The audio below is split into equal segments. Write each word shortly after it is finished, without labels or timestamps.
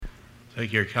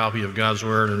Take your copy of God's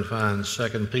Word and find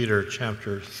 2 Peter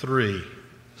chapter 3.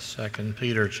 2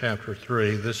 Peter chapter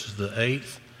 3. This is the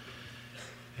 8th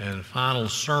and final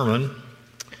sermon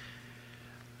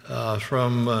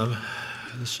from the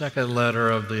second letter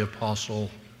of the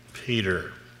Apostle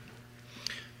Peter.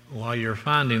 While you're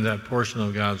finding that portion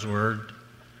of God's Word,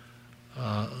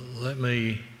 let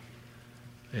me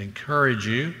encourage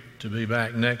you to be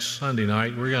back next Sunday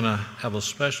night. We're going to have a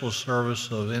special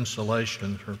service of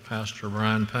installation for Pastor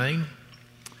Brian Payne,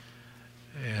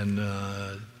 and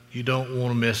you don't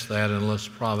want to miss that unless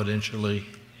providentially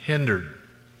hindered.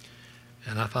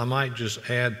 And if I might just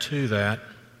add to that,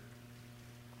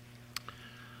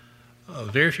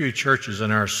 very few churches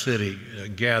in our city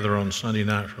gather on Sunday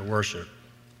night for worship.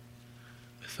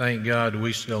 Thank God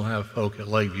we still have folk at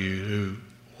Lakeview who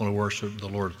want to worship the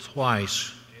Lord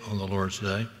twice on the Lord's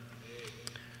Day.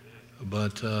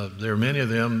 But there are many of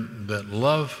them that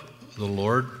love the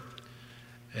Lord,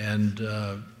 and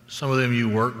some of them you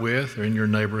work with or in your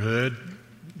neighborhood.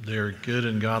 They're good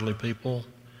and godly people,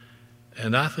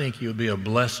 and I think it would be a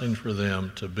blessing for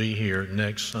them to be here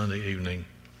next Sunday evening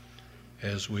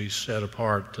as we set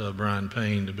apart Brian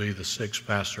Payne to be the sixth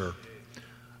pastor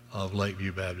of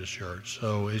Lakeview Baptist Church.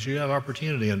 So as you have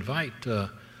opportunity, invite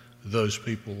those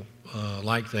people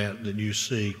like that you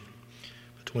see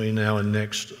between now and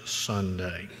next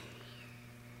Sunday.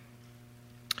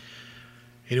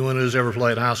 Anyone who's ever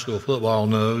played high school football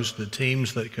knows that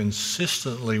teams that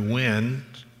consistently win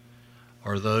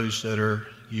are those that are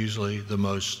usually the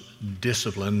most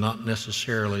disciplined, not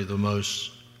necessarily the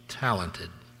most talented.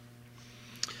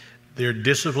 They're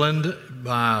disciplined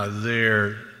by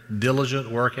their diligent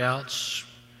workouts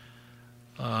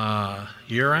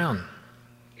year-round.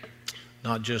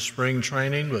 Not just spring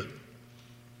training, but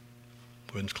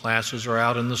when classes are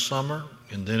out in the summer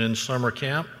and then in summer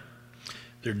camp.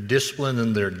 They're disciplined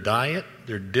in their diet.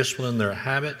 They're disciplined in their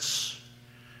habits.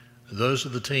 Those are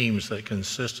the teams that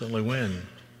consistently win.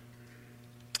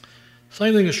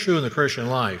 Same thing is true in the Christian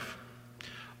life.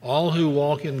 All who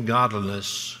walk in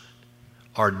godliness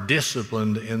are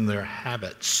disciplined in their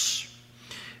habits.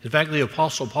 In fact, the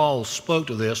Apostle Paul spoke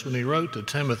to this when he wrote to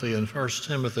Timothy in 1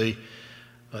 Timothy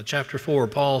chapter 4.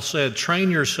 Paul said,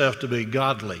 train yourself to be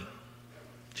godly.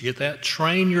 Did you get that?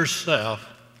 Train yourself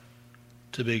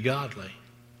to be godly.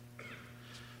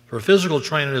 For physical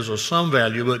training is of some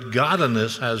value, but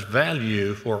godliness has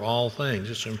value for all things.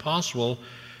 It's impossible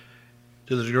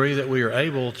to the degree that we are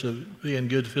able to be in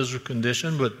good physical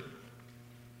condition, but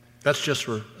that's just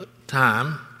for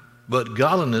time. But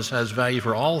godliness has value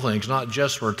for all things, not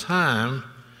just for time,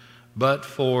 but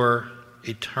for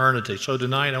eternity. So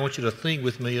tonight I want you to think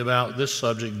with me about this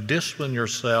subject: discipline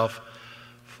yourself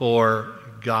for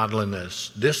godliness.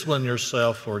 Discipline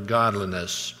yourself for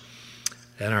godliness.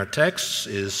 And our text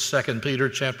is 2 Peter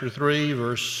chapter 3,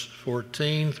 verse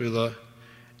 14 through the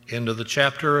end of the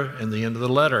chapter and the end of the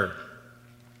letter.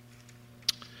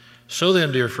 So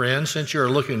then, dear friends, since you are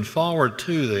looking forward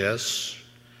to this,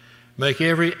 make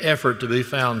every effort to be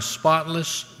found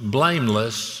spotless,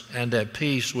 blameless, and at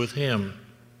peace with Him.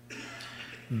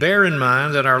 Bear in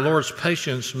mind that our Lord's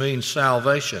patience means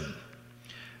salvation,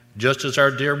 just as our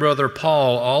dear brother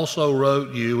Paul also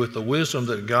wrote you with the wisdom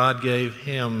that God gave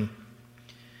him.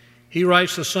 He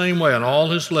writes the same way in all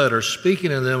his letters,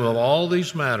 speaking in them of all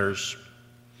these matters.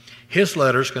 His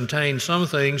letters contain some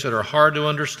things that are hard to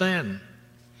understand,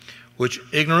 which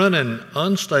ignorant and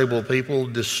unstable people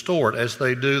distort as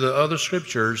they do the other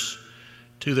scriptures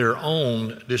to their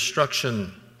own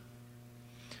destruction.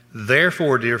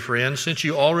 Therefore, dear friends, since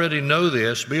you already know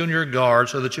this, be on your guard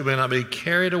so that you may not be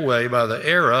carried away by the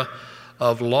error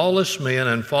of lawless men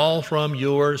and fall from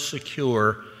your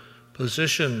secure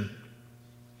position.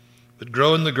 But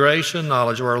grow in the grace and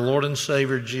knowledge of our Lord and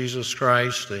Savior Jesus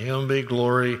Christ. To Him be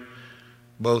glory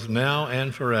both now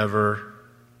and forever.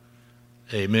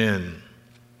 Amen.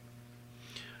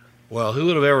 Well, who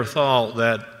would have ever thought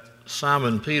that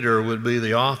Simon Peter would be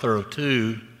the author of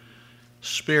two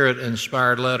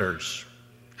Spirit-inspired letters?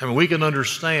 I mean, we can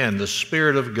understand the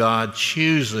Spirit of God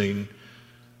choosing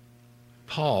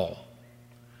Paul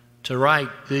to write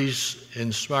these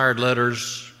inspired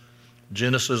letters,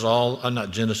 Romans all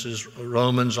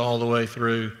the way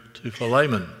through to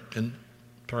Philemon and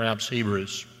perhaps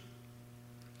Hebrews.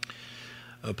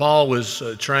 Paul was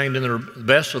trained in the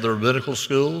best of the rabbinical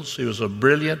schools. He was a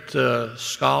brilliant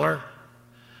scholar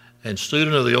and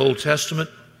student of the Old Testament.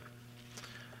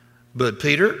 But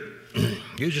Peter,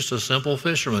 he was just a simple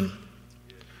fisherman,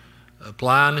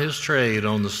 applying his trade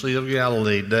on the Sea of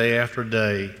Galilee day after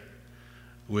day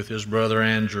with his brother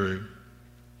Andrew.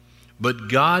 But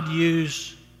God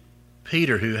used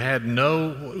Peter, who had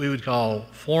no, what we would call,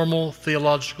 formal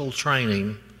theological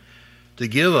training, to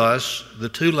give us the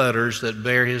two letters that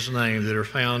bear his name that are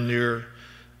found near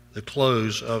the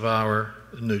close of our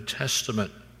New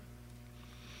Testament.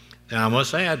 Now, I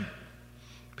must add,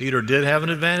 Peter did have an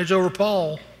advantage over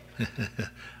Paul,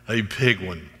 a big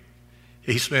one.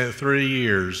 He spent 3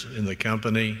 years in the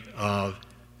company of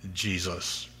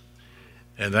Jesus.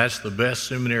 And that's the best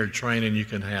seminary training you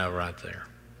can have right there.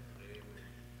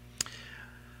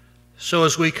 So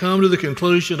as we come to the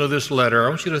conclusion of this letter, I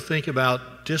want you to think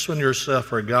about discipline yourself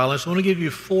for godliness. I want to give you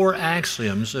 4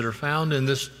 axioms that are found in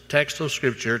this text of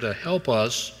Scripture to help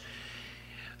us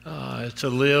to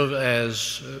live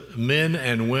as men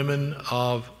and women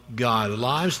of God,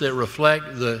 lives that reflect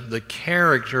the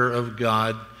character of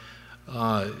God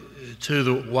to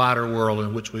the wider world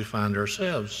in which we find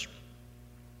ourselves.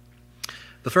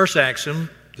 The first axiom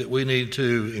that we need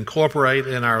to incorporate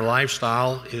in our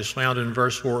lifestyle is found in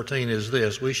verse 14 is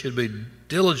this: we should be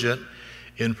diligent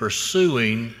in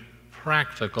pursuing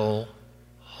practical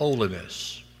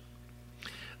holiness.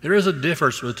 There is a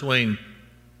difference between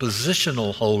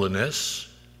positional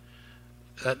holiness,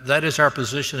 that is our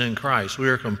position in Christ. We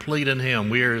are complete in Him.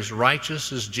 We are as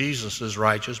righteous as Jesus is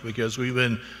righteous because we've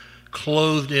been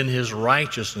clothed in His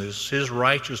righteousness. His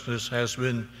righteousness has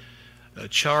been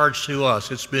charged to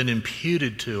us. It's been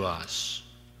imputed to us.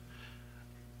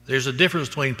 There's a difference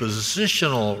between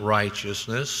positional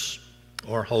righteousness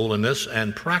or holiness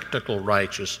and practical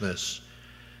righteousness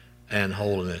and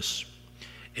holiness.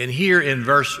 And here in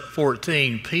verse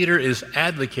 14, Peter is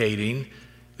advocating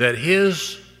that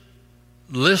his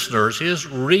listeners, his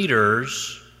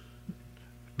readers,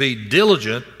 be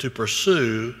diligent to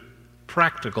pursue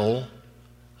practical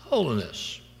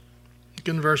holiness. Look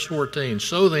in verse 14.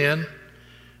 So then,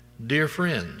 dear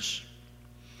friends,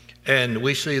 and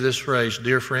we see this phrase,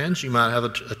 dear friends. You might have a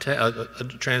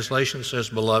translation that says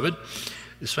beloved.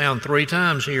 It's found 3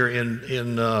 times here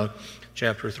in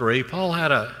chapter 3.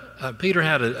 Peter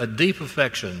had a deep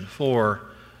affection for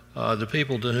the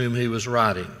people to whom he was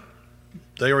writing.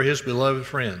 They were his beloved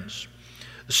friends.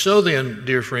 So then,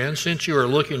 dear friends, since you are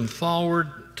looking forward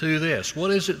to this,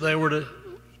 what is it they were to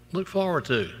look forward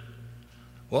to?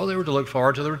 Well, they were to look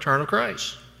forward to the return of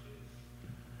Christ.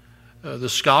 The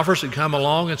scoffers had come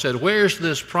along and said, where's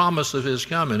this promise of His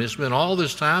coming? It's been all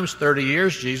this time, it's 30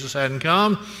 years, Jesus hadn't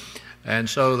come. And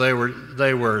so they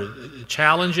were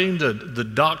challenging the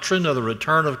doctrine of the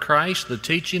return of Christ, the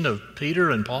teaching of Peter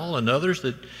and Paul and others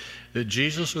that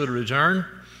Jesus would return.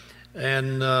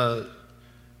 And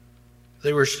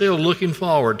they were still looking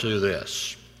forward to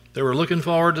this. They were looking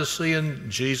forward to seeing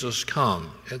Jesus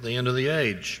come at the end of the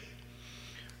age.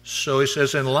 So he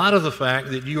says, in light of the fact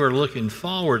that you are looking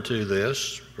forward to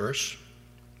this,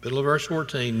 middle of verse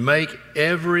 14, make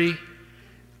every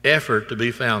effort to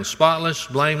be found spotless,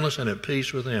 blameless, and at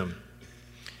peace with Him.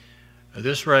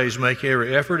 This phrase, make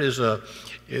every effort, is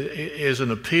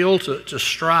an appeal to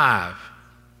strive,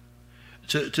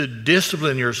 to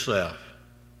discipline yourself,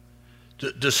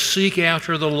 to seek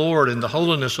after the Lord and the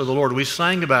holiness of the Lord. We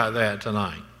sang about that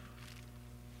tonight.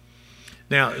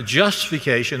 Now,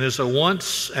 justification is a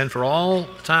once and for all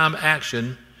time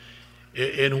action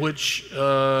in which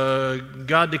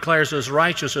God declares us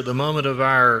righteous at the moment of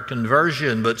our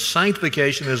conversion, but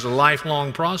sanctification is a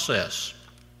lifelong process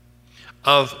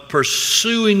of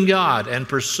pursuing God and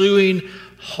pursuing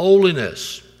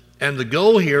holiness. And the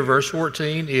goal here, verse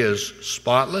 14, is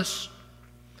spotless,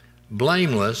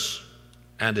 blameless,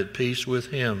 and at peace with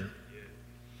Him.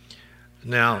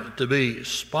 Now, to be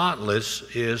spotless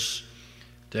is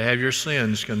to have your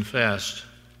sins confessed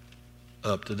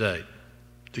up to date,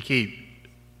 to keep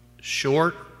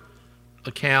short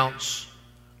accounts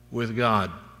with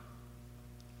God.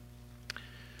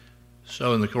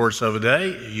 So in the course of a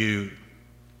day, you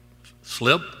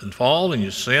slip and fall and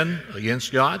you sin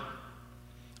against God.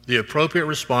 The appropriate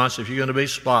response, if you're going to be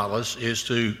spotless, is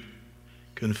to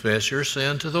confess your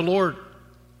sin to the Lord.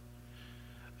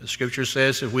 The Scripture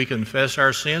says if we confess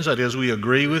our sins, that is, we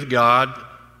agree with God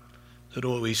that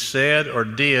what we said or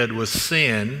did was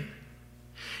sin.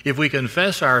 If we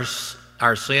confess our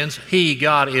sins, He,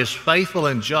 God, is faithful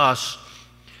and just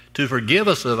to forgive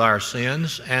us of our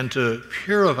sins and to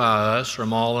purify us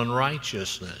from all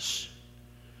unrighteousness.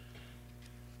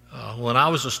 When I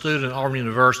was a student at Auburn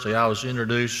University, I was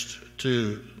introduced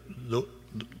to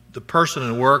the person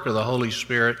and work of the Holy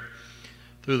Spirit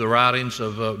through the writings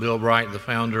of Bill Bright, the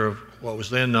founder of what was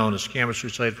then known as Campus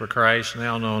Crusade for Christ,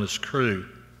 now known as Cru.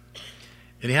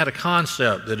 And he had a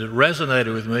concept that had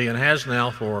resonated with me and has now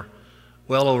for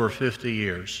well over 50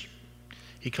 years.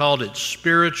 He called it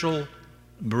spiritual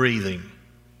breathing.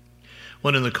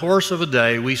 when in the course of a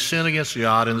day we sin against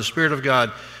God and the Spirit of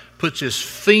God puts his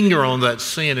finger on that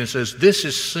sin and says, this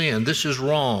is sin, this is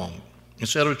wrong.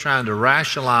 Instead of trying to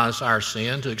rationalize our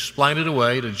sin, to explain it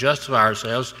away, to justify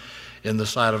ourselves in the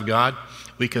sight of God,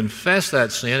 we confess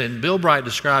that sin, and Bill Bright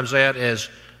describes that as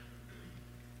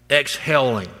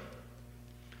exhaling.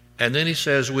 And then he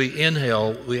says we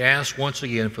inhale, we ask once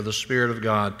again for the Spirit of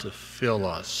God to fill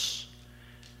us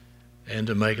and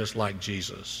to make us like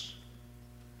Jesus.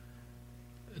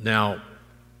 Now,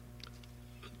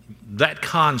 that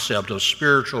concept of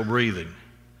spiritual breathing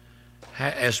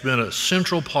has been a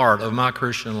central part of my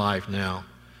Christian life now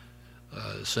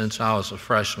since I was a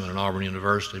freshman at Auburn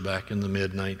University back in the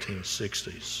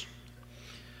mid-1960s.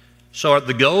 So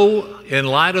the goal in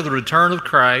light of the return of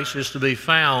Christ is to be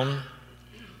found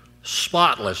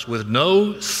spotless, with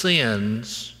no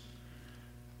sins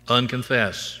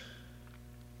unconfessed.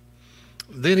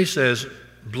 Then he says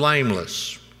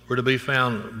blameless. We're to be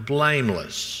found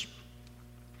blameless.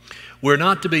 We're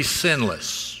not to be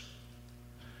sinless.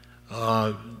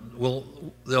 There'll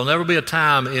never be a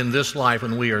time in this life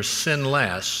when we are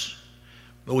sinless,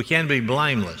 but we can be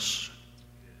blameless.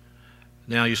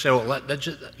 Now you say, well,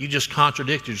 you just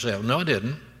contradicted yourself. No, I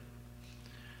didn't.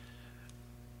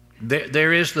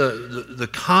 There is the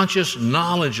conscious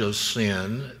knowledge of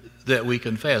sin that we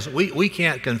confess. We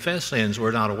can't confess sins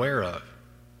we're not aware of.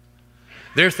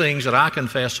 There are things that I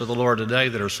confess to the Lord today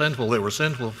that are sinful, that were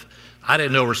sinful. I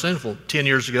didn't know were sinful 10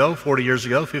 years ago, 40 years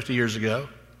ago, 50 years ago.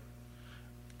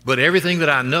 But everything that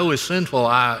I know is sinful,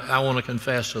 I want to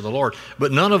confess to the Lord.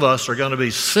 But none of us are going to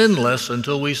be sinless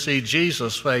until we see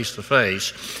Jesus face to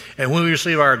face. And when we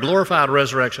receive our glorified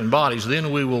resurrection bodies,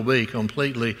 then we will be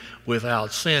completely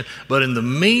without sin. But in the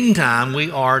meantime,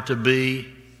 we are to be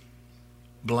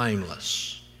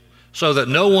blameless, so that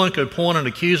no one could point an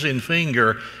accusing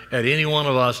finger at any one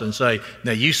of us and say,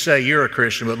 now you say you're a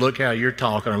Christian, but look how you're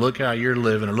talking, or look how you're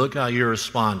living, or look how you're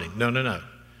responding. No, no, no.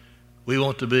 We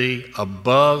want to be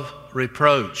above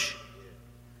reproach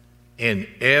in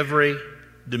every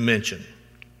dimension.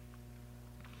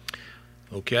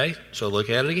 Okay, so look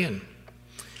at it again.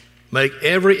 Make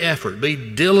every effort, be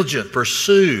diligent,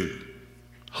 pursue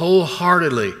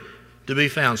wholeheartedly to be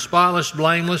found spotless,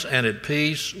 blameless, and at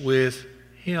peace with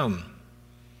Him.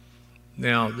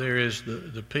 Now, there is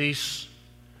the peace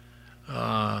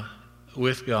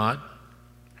with God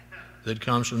that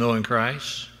comes from knowing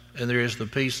Christ. And there is the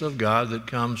peace of God that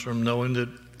comes from knowing that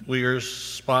we are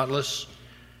spotless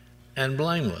and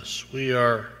blameless. We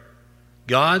are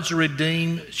God's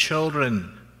redeemed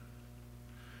children.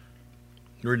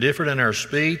 We're different in our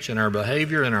speech, in our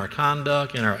behavior, in our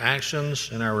conduct, in our actions,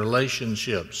 in our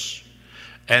relationships.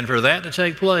 And for that to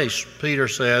take place, Peter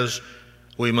says,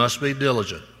 we must be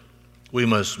diligent. We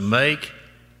must make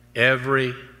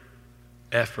every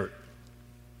effort.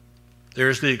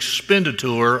 There's the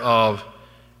expenditure of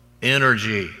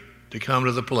energy to come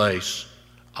to the place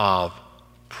of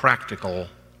practical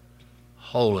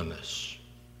holiness.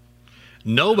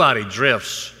 Nobody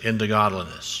drifts into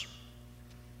godliness,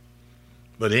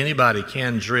 but anybody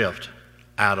can drift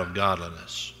out of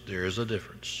godliness. There is a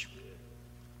difference.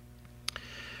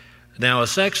 Now, a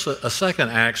second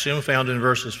axiom found in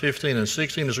verses 15 and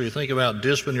 16 as we think about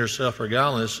discipline yourself for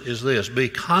godliness is this: be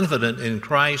confident in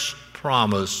Christ's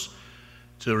promise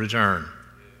to return.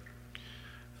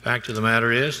 Fact of the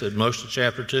matter is that most of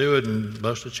chapter 2 and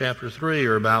most of chapter 3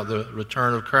 are about the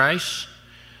return of Christ,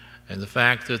 and the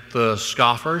fact that the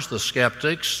scoffers, the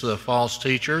skeptics, the false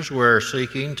teachers were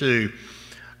seeking to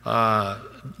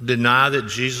deny that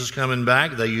Jesus is coming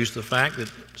back. They used the fact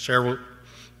that several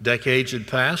decades had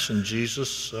passed and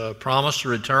Jesus' promise to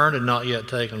return had not yet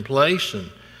taken place,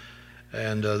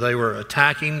 and they were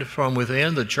attacking from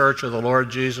within the church of the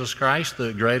Lord Jesus Christ.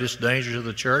 The greatest danger to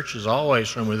the church is always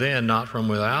from within, not from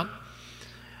without.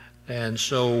 And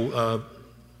so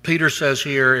Peter says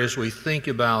here, as we think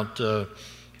about the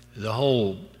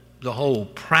whole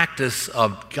practice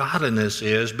of godliness,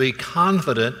 is be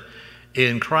confident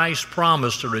in Christ's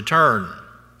promise to return.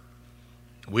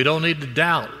 We don't need to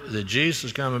doubt that Jesus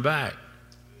is coming back.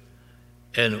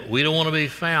 And we don't want to be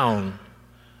found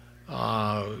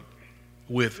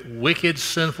with wicked,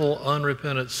 sinful,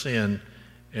 unrepentant sin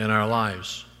in our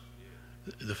lives.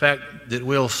 The fact that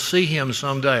we'll see Him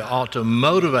someday ought to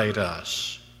motivate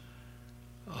us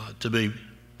to be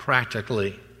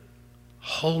practically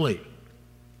holy.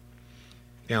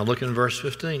 Now look in verses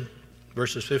 15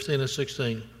 and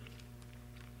 16.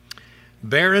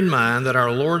 Bear in mind that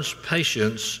our Lord's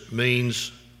patience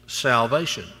means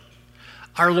salvation.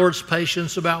 Our Lord's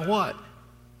patience about what?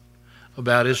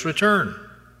 About His return.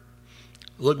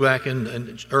 Look back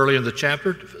early in the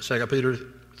chapter, 2 Peter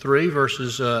 3,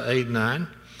 verses 8 and 9.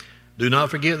 Do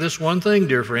not forget this one thing,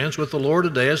 dear friends. With the Lord,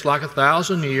 a day is like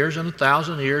 1,000 years, and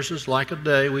 1,000 years is like a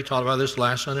day. We talked about this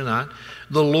last Sunday night.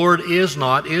 The Lord is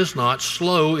not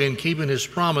slow in keeping his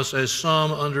promise, as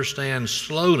some understand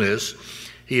slowness.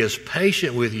 He is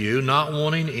patient with you, not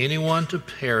wanting anyone to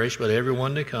perish, but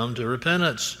everyone to come to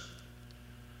repentance.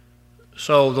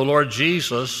 So the Lord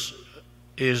Jesus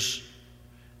is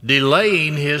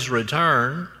delaying his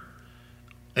return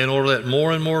in order that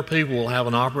more and more people will have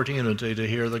an opportunity to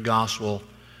hear the gospel,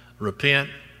 repent,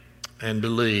 and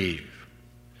believe.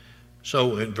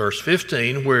 So in verse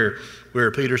 15, where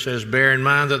Peter says, bear in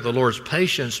mind that the Lord's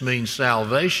patience means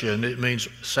salvation, it means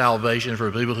salvation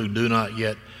for people who do not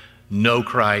yet know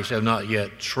Christ, have not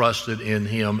yet trusted in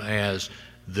him as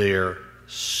their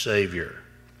Savior.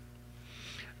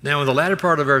 Now, in the latter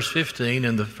part of verse 15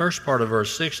 and the first part of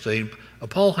verse 16,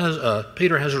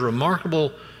 Peter has a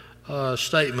remarkable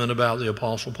statement about the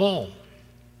Apostle Paul.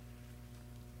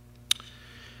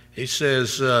 He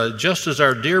says, just as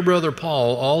our dear brother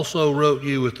Paul also wrote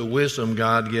you with the wisdom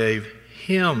God gave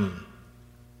him,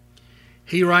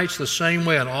 he writes the same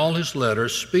way in all his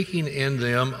letters, speaking in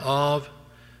them of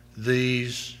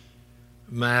these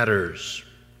matters.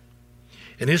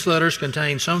 And his letters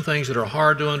contain some things that are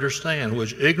hard to understand,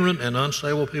 which ignorant and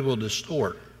unstable people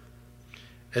distort,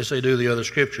 as they do the other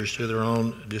scriptures to their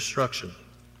own destruction.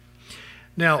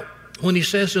 Now, when he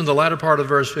says in the latter part of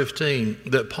verse 15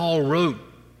 that Paul wrote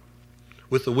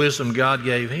with the wisdom God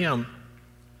gave him,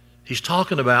 he's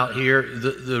talking about here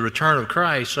the return of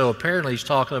Christ. So apparently he's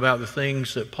talking about the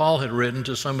things that Paul had written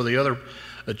to some of the other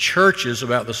churches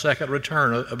about the second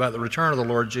return, about the return of the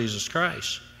Lord Jesus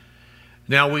Christ.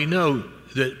 Now we know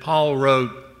that Paul wrote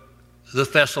the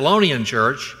Thessalonian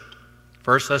church,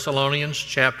 1 Thessalonians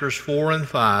chapters 4 and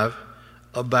 5,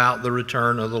 about the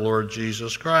return of the Lord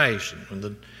Jesus Christ. When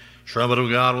the trumpet of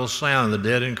God will sound, the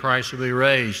dead in Christ will be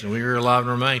raised, and we are alive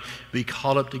and remain, be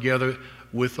caught up together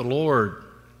with the Lord.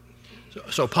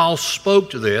 So Paul spoke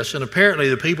to this, and apparently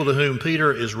the people to whom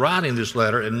Peter is writing this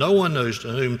letter, and no one knows to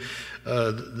whom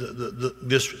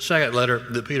this second letter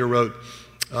that Peter wrote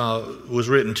was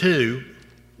written to,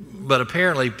 but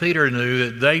apparently Peter knew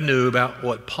that they knew about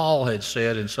what Paul had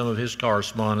said in some of his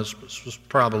correspondence, which was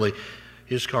probably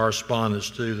his correspondence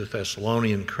to the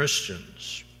Thessalonian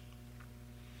Christians.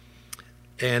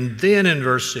 And then in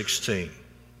verse 16,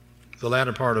 the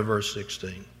latter part of verse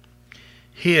 16,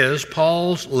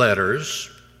 Paul's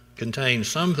letters contain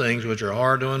some things which are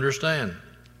hard to understand.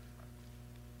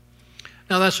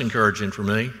 Now that's encouraging for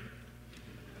me,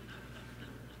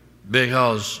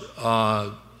 because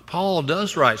Paul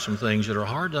does write some things that are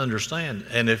hard to understand.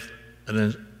 And if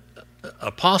an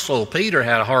Apostle Peter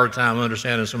had a hard time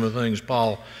understanding some of the things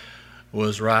Paul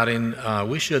was writing,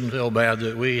 we shouldn't feel bad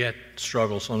that we had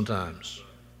struggle sometimes.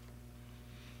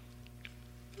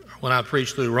 When I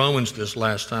preached through Romans this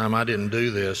last time, I didn't do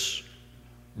this,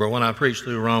 but when I preached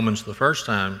through Romans the first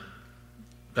time,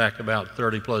 back about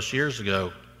 30 plus years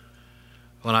ago,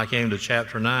 when I came to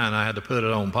chapter 9, I had to put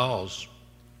it on pause.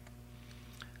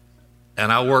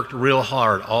 And I worked real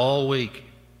hard all week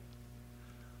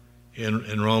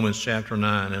in Romans chapter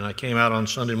 9. And I came out on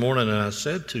Sunday morning and I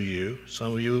said to you,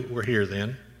 some of you were here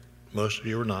then, most of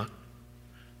you were not.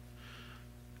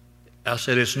 I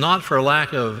said, it's not for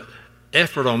lack of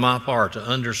effort on my part to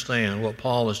understand what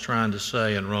Paul is trying to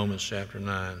say in Romans chapter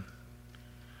 9.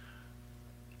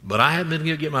 But I haven't been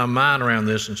able to get my mind around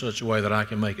this in such a way that I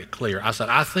can make it clear. I said,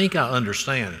 I think I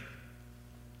understand it,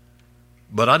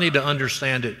 but I need to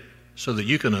understand it so that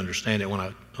you can understand it when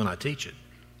I teach it.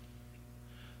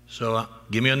 So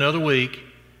give me another week,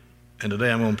 and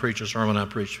today I'm going to preach a sermon I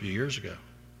preached a few years ago.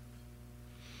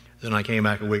 Then I came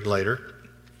back a week later.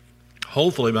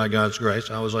 Hopefully, by God's grace,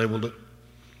 I was able to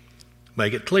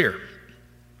make it clear.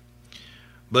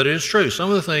 But it is true. Some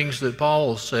of the things that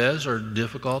Paul says are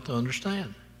difficult to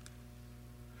understand,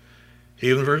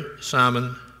 even for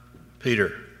Simon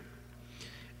Peter.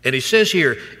 And he says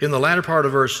here in the latter part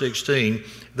of verse 16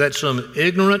 that some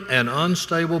ignorant and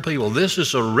unstable people, this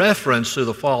is a reference to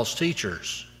the false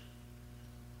teachers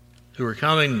who are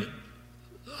coming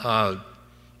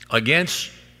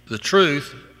against the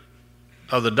truth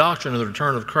of the doctrine of the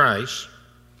return of Christ.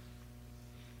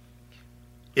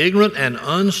 Ignorant and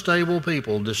unstable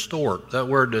people distort. That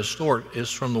word distort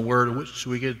is from the word which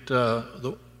we get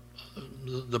the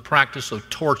practice of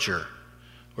torture,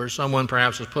 where someone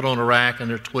perhaps is put on a rack and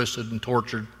they're twisted and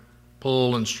tortured,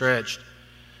 pulled and stretched.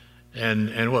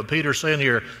 And what Peter's saying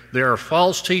here, there are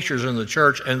false teachers in the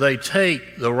church, and they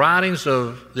take the writings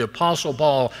of the Apostle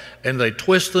Paul and they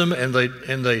twist them and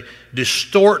they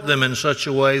distort them in such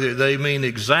a way that they mean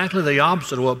exactly the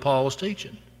opposite of what Paul was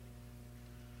teaching.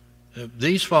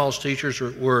 These false teachers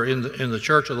were in the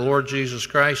church of the Lord Jesus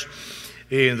Christ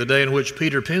in the day in which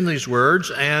Peter penned these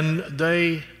words, and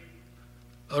they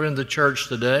are in the church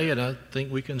today, and I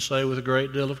think we can say with a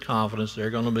great deal of confidence they're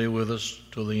going to be with us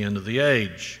till the end of the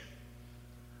age.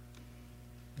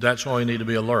 That's why we need to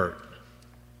be alert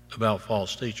about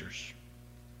false teachers.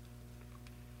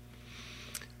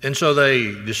 And so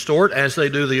they distort, as they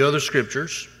do the other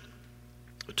scriptures,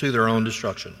 to their own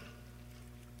destruction.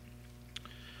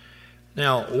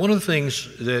 Now, one of the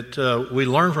things that we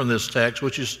learn from this text,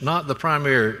 which is not the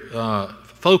primary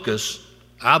focus,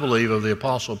 I believe, of the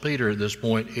Apostle Peter at this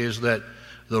point, is that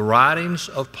the writings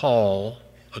of Paul,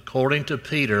 according to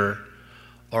Peter,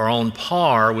 are on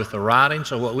par with the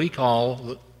writings of what we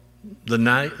call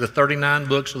the 39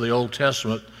 books of the Old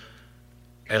Testament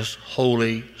as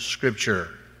Holy Scripture,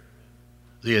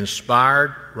 the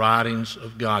inspired writings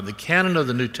of God. The canon of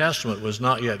the New Testament was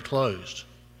not yet closed.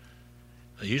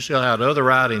 You still had other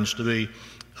writings to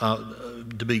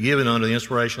be given under the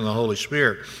inspiration of the Holy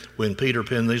Spirit when Peter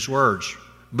penned these words.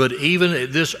 But even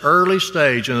at this early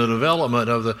stage in the development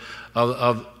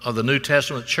of the New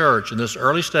Testament church, in this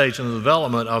early stage in the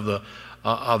development of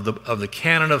the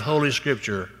canon of Holy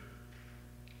Scripture,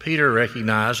 Peter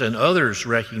recognized, and others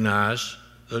recognized,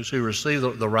 those who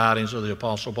received the writings of the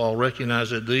Apostle Paul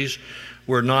recognized that these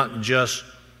were not just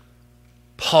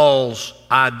Paul's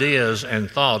ideas and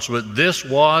thoughts, but this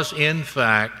was, in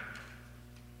fact,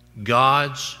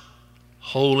 God's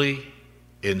holy,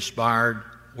 inspired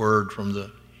word from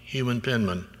the human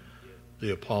penman,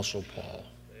 the Apostle Paul.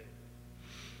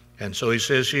 And so he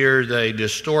says here, they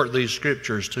distort these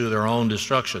scriptures to their own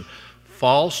destruction.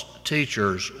 False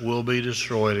teachers will be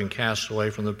destroyed and cast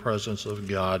away from the presence of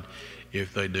God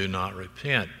if they do not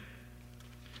repent.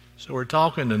 So we're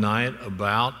talking tonight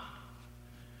about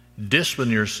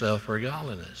discipline yourself for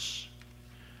godliness.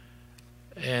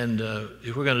 And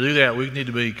if we're going to do that, we need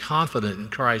to be confident in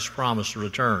Christ's promise to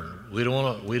return. We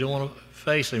don't want to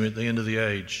face him at the end of the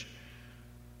age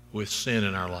with sin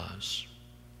in our lives.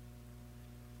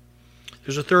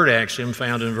 There's a third axiom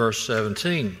found in verse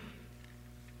 17.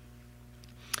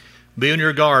 Be on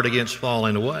your guard against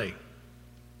falling away.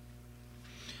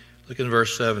 Look in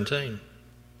verse 17.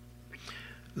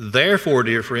 Therefore,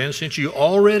 dear friends, since you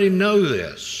already know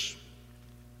this,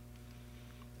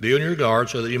 be on your guard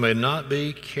so that you may not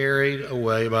be carried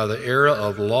away by the error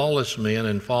of lawless men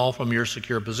and fall from your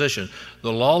secure position.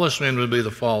 The lawless men would be the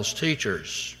false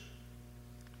teachers.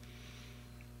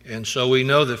 And so we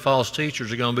know that false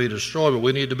teachers are going to be destroyed, but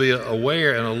we need to be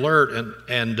aware and alert,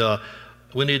 and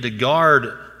we need to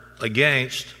guard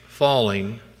against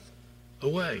falling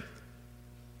away.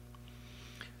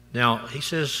 Now, he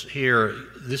says here,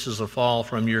 this is a fall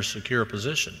from your secure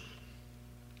position.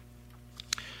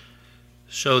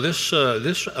 So this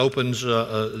opens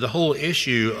the whole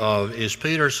issue of, is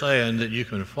Peter saying that you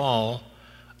can fall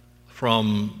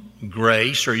from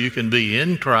grace, or you can be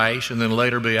in Christ and then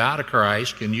later be out of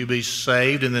Christ? Can you be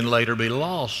saved and then later be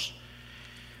lost?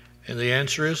 And the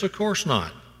answer is, of course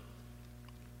not.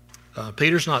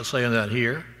 Peter's not saying that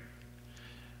here.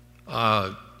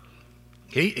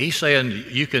 He's saying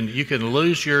you can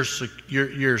lose your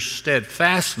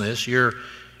steadfastness, your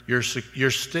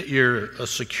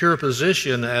secure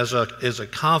position as a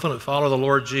confident follower of the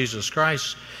Lord Jesus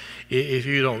Christ if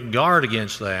you don't guard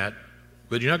against that,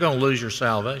 but you're not going to lose your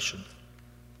salvation.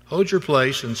 Hold your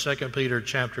place in 2 Peter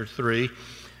chapter 3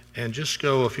 and just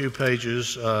go a few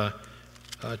pages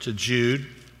to Jude,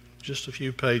 just a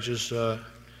few pages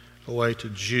away to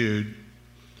Jude.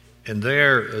 And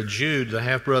there, Jude, the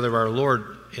half-brother of our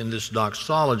Lord, in this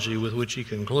doxology with which he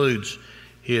concludes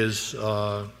his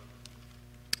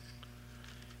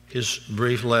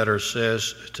brief letter,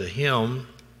 says, to him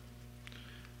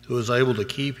who is able to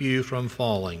keep you from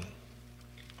falling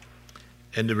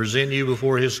and to present you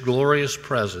before his glorious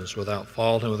presence without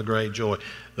fault and with great joy.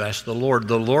 That's the Lord.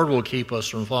 The Lord will keep us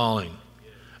from falling.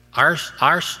 Our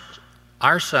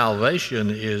salvation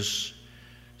is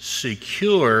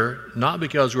secure, not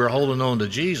because we're holding on to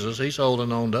Jesus. He's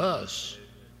holding on to us.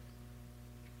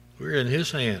 We're in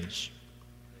his hands.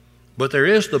 But there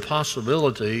is the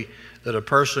possibility that a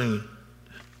person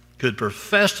could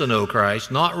profess to know Christ,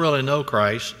 not really know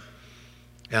Christ,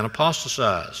 and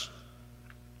apostatize.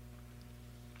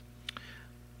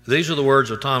 These are the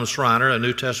words of Thomas Schreiner, a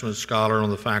New Testament scholar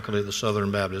on the faculty of the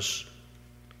Southern Baptist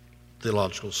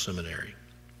Theological Seminary.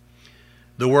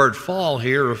 The word fall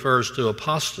here refers to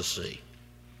apostasy,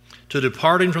 to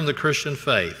departing from the Christian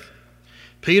faith.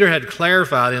 Peter had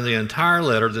clarified in the entire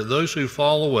letter that those who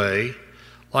fall away,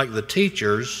 like the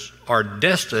teachers, are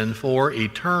destined for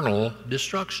eternal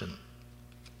destruction.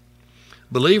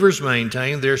 Believers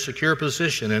maintain their secure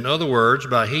position, in other words,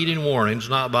 by heeding warnings,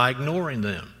 not by ignoring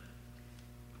them.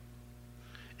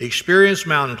 Experienced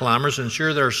mountain climbers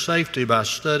ensure their safety by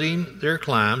studying their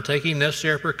climb, taking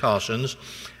necessary precautions,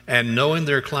 and knowing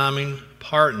their climbing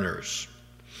partners.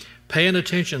 Paying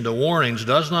attention to warnings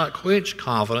does not quench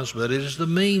confidence, but it is the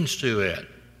means to it.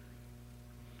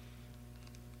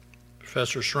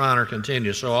 Professor Schreiner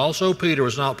continues, so also Peter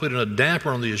was not putting a damper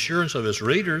on the assurance of his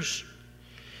readers.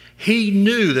 He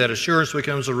knew that assurance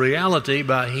becomes a reality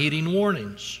by heeding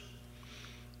warnings.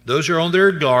 Those who are on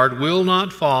their guard will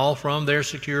not fall from their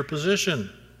secure position,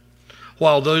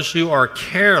 while those who are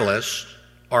careless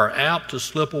are apt to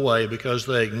slip away because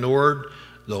they ignored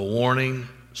the warning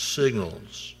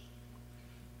signals.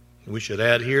 We should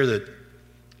add here that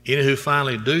any who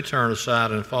finally do turn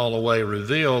aside and fall away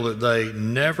reveal that they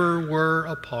never were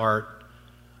a part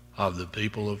of the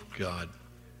people of God.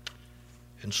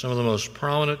 And some of the most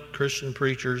prominent Christian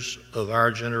preachers of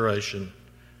our generation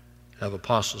have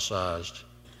apostatized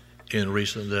in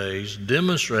recent days,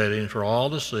 demonstrating for all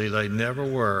to see they never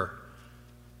were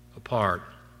a part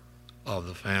of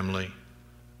the family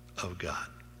of God.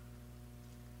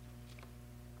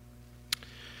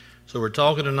 So we're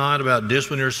talking tonight about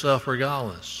discipline yourself for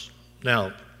godliness.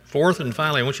 Now, fourth and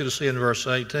finally, I want you to see in verse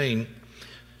 18,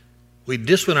 we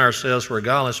discipline ourselves for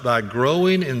godliness by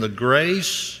growing in the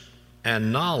grace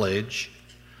and knowledge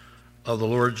of the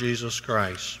Lord Jesus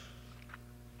Christ.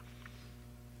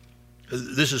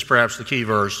 This is perhaps the key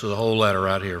verse to the whole letter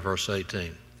right here, verse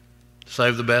 18.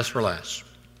 Save the best for last.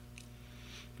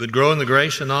 But grow in the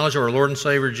grace and knowledge of our Lord and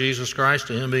Savior Jesus Christ.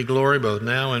 To him be glory both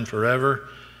now and forever.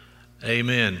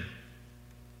 Amen.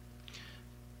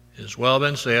 It's well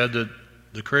been said that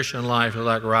the Christian life is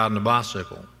like riding a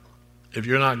bicycle. If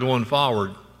you're not going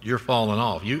forward, you're falling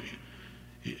off.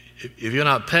 If you're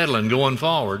not pedaling, going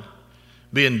forward,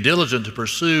 being diligent to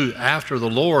pursue after the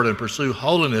Lord and pursue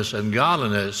holiness and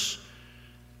godliness,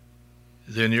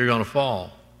 then you're going to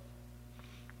fall.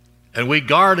 And we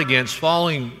guard against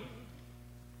falling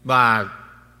by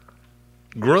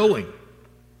growing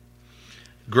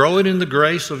in the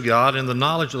grace of God and the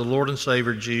knowledge of the Lord and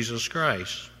Savior Jesus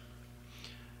Christ.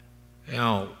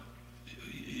 Now,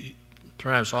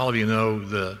 perhaps all of you know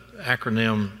the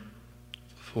acronym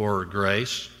for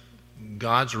grace,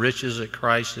 God's riches at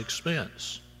Christ's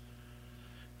expense.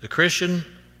 The Christian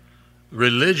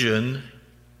religion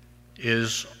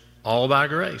is all by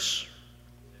grace.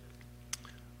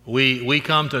 We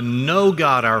come to know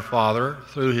God our Father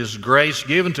through his grace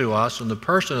given to us in the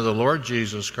person of the Lord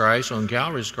Jesus Christ on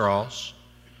Calvary's cross.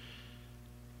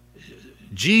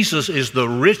 Jesus is the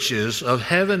riches of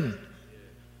heaven.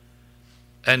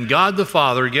 And God the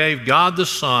Father gave God the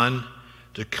Son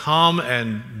to come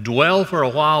and dwell for a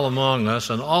while among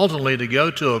us and ultimately to go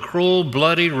to a cruel,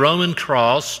 bloody Roman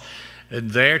cross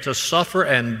and there to suffer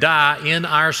and die in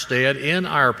our stead, in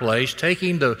our place,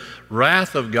 taking the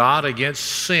wrath of God against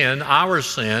sin, our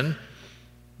sin.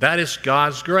 That is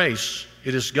God's grace.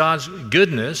 It is God's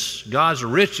goodness, God's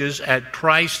riches at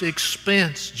Christ's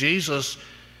expense. Jesus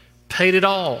paid it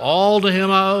all. All to him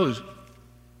I owe.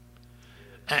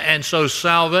 And so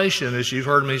salvation, as you've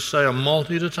heard me say a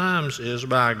multitude of times, is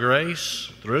by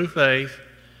grace through faith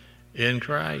in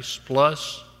Christ,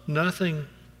 plus nothing.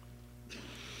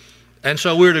 And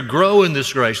so we're to grow in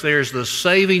this grace. There's the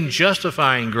saving,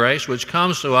 justifying grace, which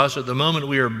comes to us at the moment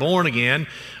we are born again.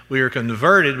 We are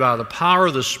converted by the power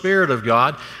of the Spirit of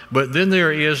God. But then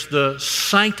there is the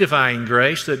sanctifying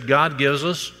grace that God gives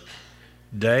us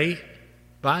day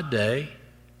by day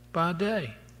by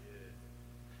day.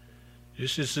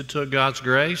 Just as it took God's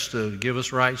grace to give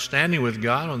us right standing with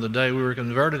God on the day we were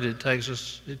converted, it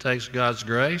takes God's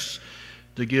grace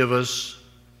to give us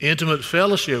intimate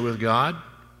fellowship with God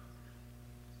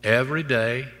every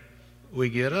day we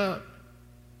get up.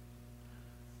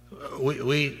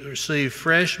 We receive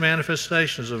fresh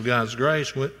manifestations of God's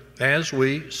grace as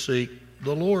we seek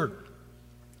the Lord.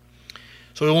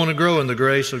 So we want to grow in the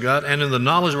grace of God and in the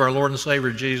knowledge of our Lord and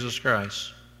Savior Jesus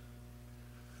Christ.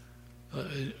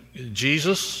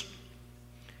 Jesus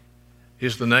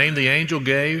is the name the angel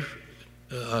gave,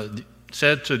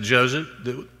 said to Joseph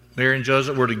that Mary and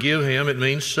Joseph were to give him. It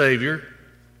means Savior.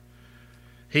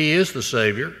 He is the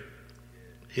Savior.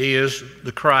 He is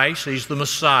the Christ. He's the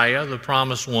Messiah, the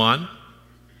promised one.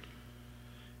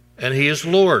 And he is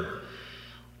Lord.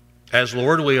 As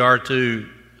Lord, we are to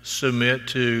submit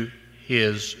to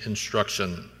his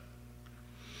instruction.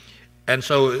 And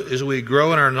so as we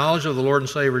grow in our knowledge of the Lord and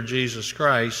Savior Jesus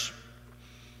Christ,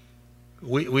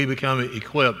 we become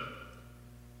equipped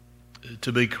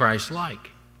to be Christ-like.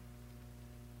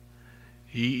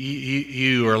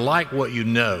 You are like what you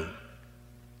know.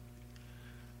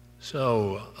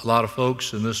 So a lot of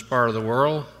folks in this part of the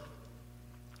world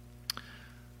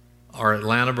are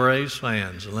Atlanta Braves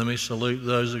fans. And let me salute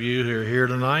those of you who are here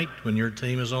tonight when your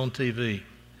team is on TV.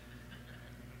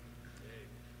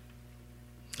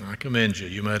 I commend you.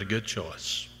 You made a good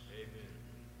choice.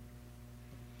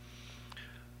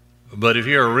 But if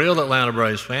you're a real Atlanta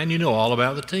Braves fan, you know all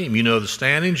about the team. You know the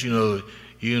standings. You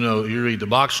read the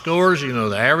box scores. You know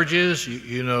the averages.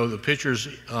 You know the pitcher's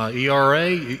ERA.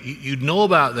 You know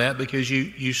about that because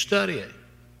you study it.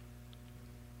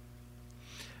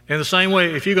 In the same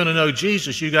way, if you're going to know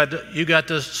Jesus, you got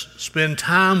to spend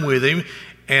time with him.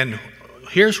 And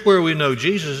here's where we know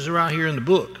Jesus is right here in the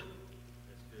book.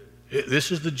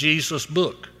 This is the Jesus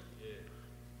book.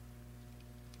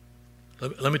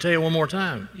 Let me tell you one more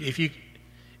time. If you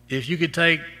could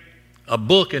take a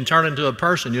book and turn it into a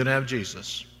person, you'd have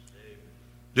Jesus.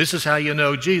 This is how you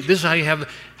know Jesus. This is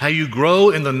how you grow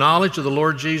in the knowledge of the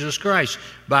Lord Jesus Christ,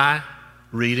 by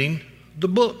reading the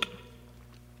book.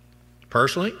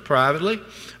 Personally, privately,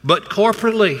 but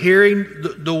corporately, hearing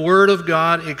the Word of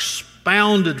God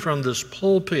expounded from this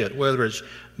pulpit, whether it's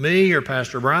me or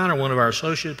Pastor Brian or one of our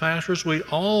associate pastors, we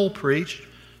all preach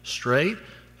straight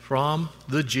from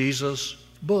the Jesus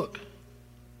book.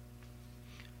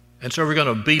 And so we're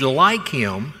going to be like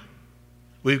him.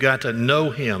 We've got to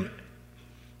know him.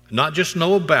 Not just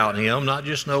know about him, not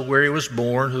just know where he was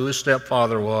born, who his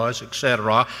stepfather was,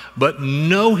 etc., but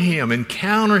know him,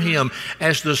 encounter him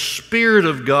as the Spirit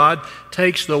of God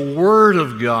takes the Word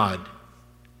of God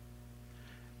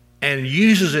and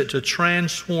uses it to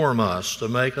transform us, to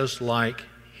make us like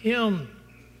him.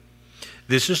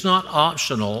 This is not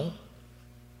optional.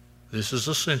 This is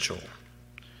essential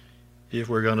if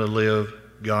we're going to live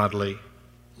godly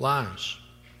lives.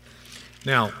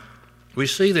 Now, we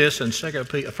see this in 1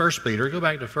 Peter. Go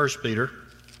back to 1 Peter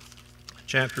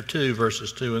chapter 2,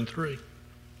 verses 2 and 3.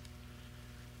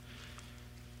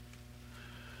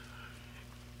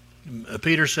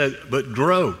 Peter said, but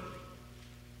grow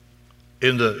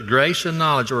in the grace and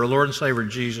knowledge of our Lord and Savior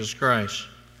Jesus Christ.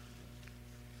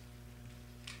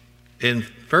 In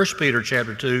 1 Peter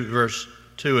chapter 2, verse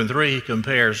 2 and 3, he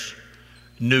compares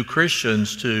new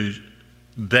Christians to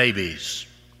babies,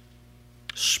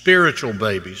 spiritual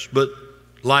babies, but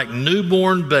like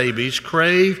newborn babies,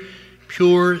 crave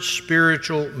pure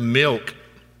spiritual milk,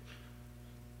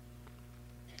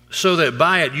 so that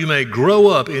by it you may grow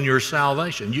up in your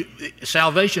salvation.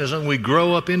 Salvation is something we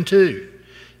grow up into.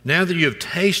 Now that you have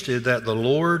tasted that the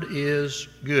Lord is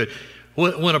good.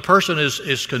 When a person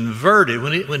is converted,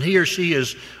 when he or she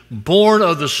is born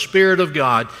of the Spirit of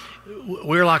God,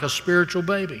 we're like a spiritual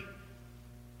baby.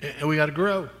 And we got to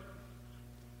grow.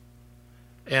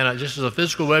 And just as a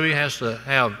physical baby has to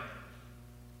have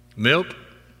milk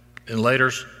and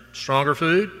later stronger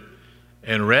food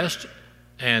and rest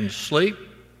and sleep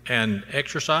and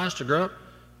exercise to grow up,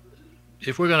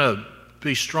 if we're going to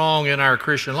be strong in our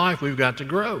Christian life, we've got to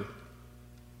grow.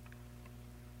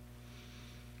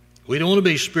 We don't want to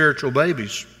be spiritual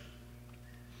babies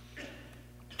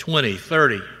 20,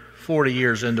 30, 40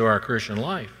 years into our Christian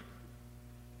life.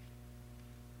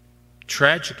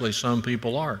 Tragically, some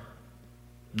people are.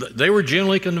 They were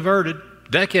generally converted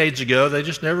decades ago. They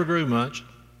just never grew much.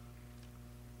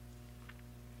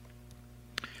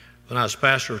 When I was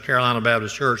pastor of Carolina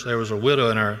Baptist Church, there was a widow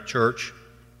in our church.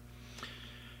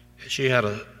 She had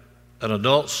an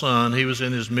adult son. He was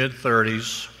in his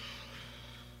mid-30s.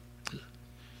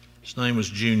 His name was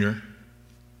Junior.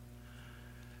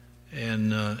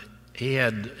 And he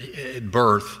had, at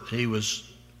birth,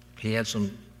 he had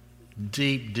some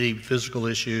deep, deep physical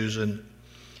issues, and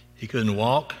he couldn't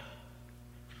walk.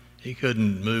 He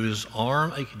couldn't move his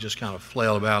arm. He could just kind of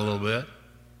flail about a little bit.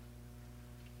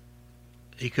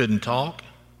 He couldn't talk.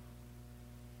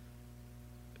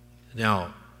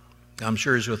 Now, I'm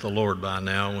sure he's with the Lord by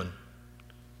now.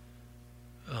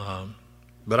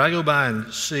 But I go by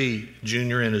and see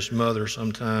Junior and his mother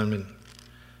sometime, and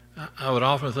I would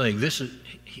often think,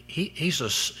 he's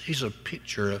a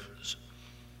picture of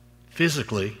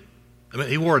physically. I mean,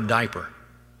 he wore a diaper.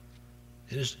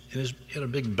 He had a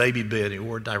big baby bed. He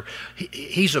wore a diaper.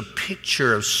 He's a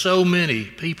picture of so many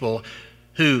people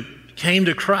who came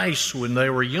to Christ when they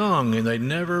were young and they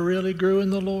never really grew in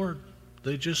the Lord.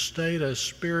 They just stayed a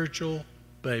spiritual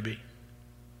baby.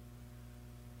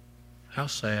 How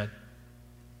sad.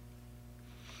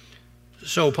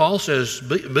 So Paul says,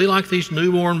 be like these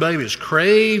newborn babies.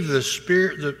 Crave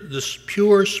the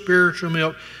pure spiritual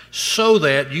milk so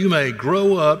that you may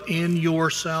grow up in your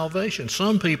salvation.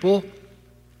 Some people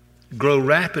grow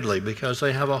rapidly because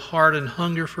they have a heart and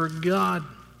hunger for God.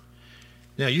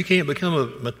 Now, you can't become a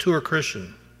mature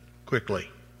Christian quickly.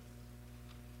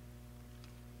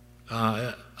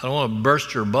 I don't want to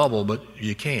burst your bubble, but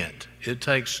you can't. It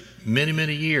takes many,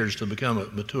 many years to become a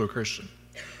mature Christian.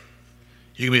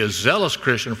 You can be a zealous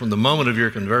Christian from the moment of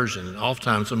your conversion, and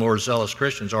oftentimes the more zealous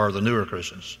Christians are the newer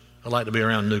Christians. I like to be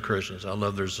around new Christians. I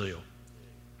love their zeal.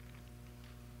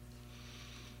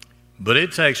 But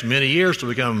it takes many years to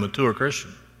become a mature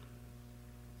Christian.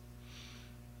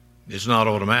 It's not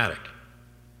automatic.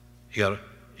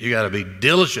 You got to be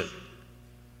diligent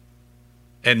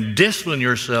and discipline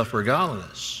yourself for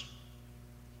godliness.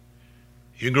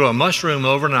 You can grow a mushroom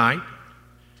overnight.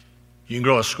 You can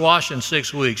grow a squash in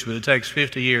 6 weeks, but it takes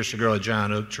 50 years to grow a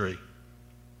giant oak tree.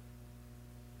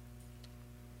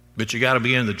 But you got to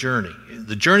begin the journey.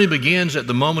 The journey begins at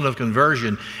the moment of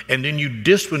conversion, and then you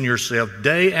discipline yourself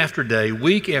day after day,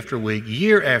 week after week,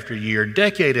 year after year,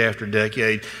 decade after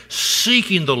decade,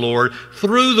 seeking the Lord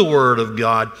through the Word of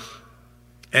God.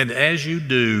 And as you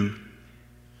do,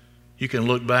 you can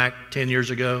look back 10 years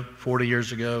ago, 40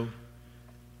 years ago,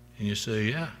 and you say,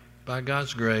 yeah, by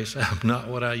God's grace, I'm not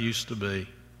what I used to be.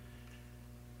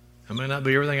 I may not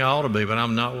be everything I ought to be, but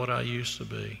I'm not what I used to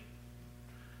be.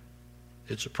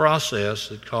 It's a process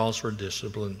that calls for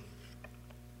discipline.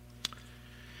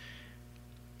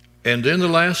 And then the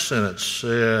last sentence,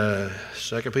 2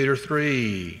 Peter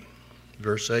 3,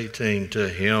 verse 18, to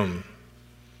him,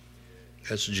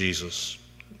 that's Jesus.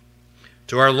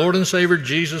 To our Lord and Savior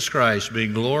Jesus Christ be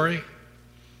glory,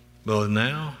 both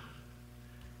now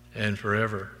and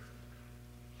forever.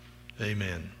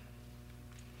 Amen.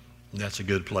 That's a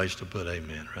good place to put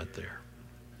amen right there.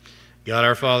 God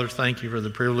our Father, thank you for the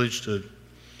privilege to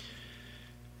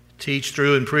teach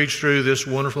through and preach through this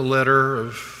wonderful letter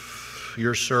of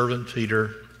your servant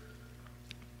Peter.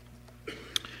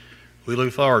 We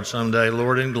look forward someday,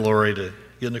 Lord, in glory, to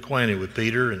getting acquainted with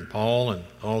Peter and Paul and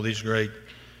all these great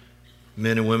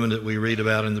men and women that we read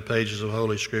about in the pages of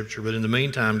Holy Scripture. But in the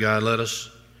meantime, God, let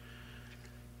us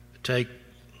take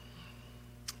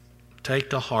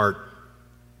to heart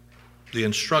the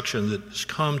instruction that has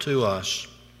come to us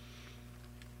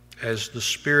as the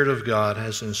Spirit of God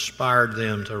has inspired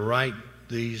them to write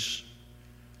these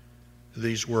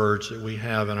words that we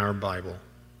have in our Bible,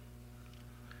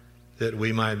 that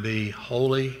we might be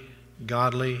holy,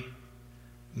 godly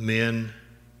men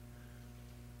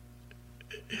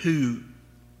who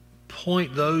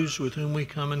point those with whom we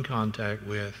come in contact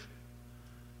with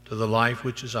to the life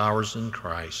which is ours in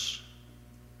Christ.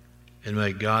 And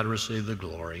may God receive the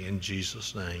glory in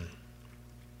Jesus' name.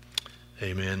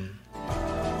 Amen.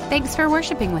 Thanks for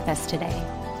worshiping with us today.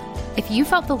 If you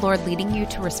felt the Lord leading you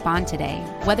to respond today,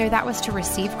 whether that was to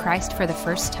receive Christ for the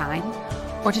first time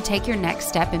or to take your next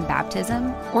step in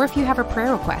baptism, or if you have a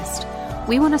prayer request,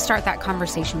 we want to start that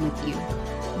conversation with you.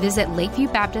 Visit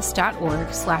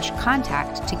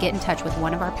lakeviewbaptist.org/contact to get in touch with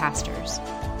one of our pastors.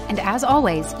 And as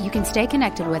always, you can stay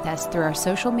connected with us through our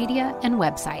social media and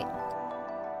website.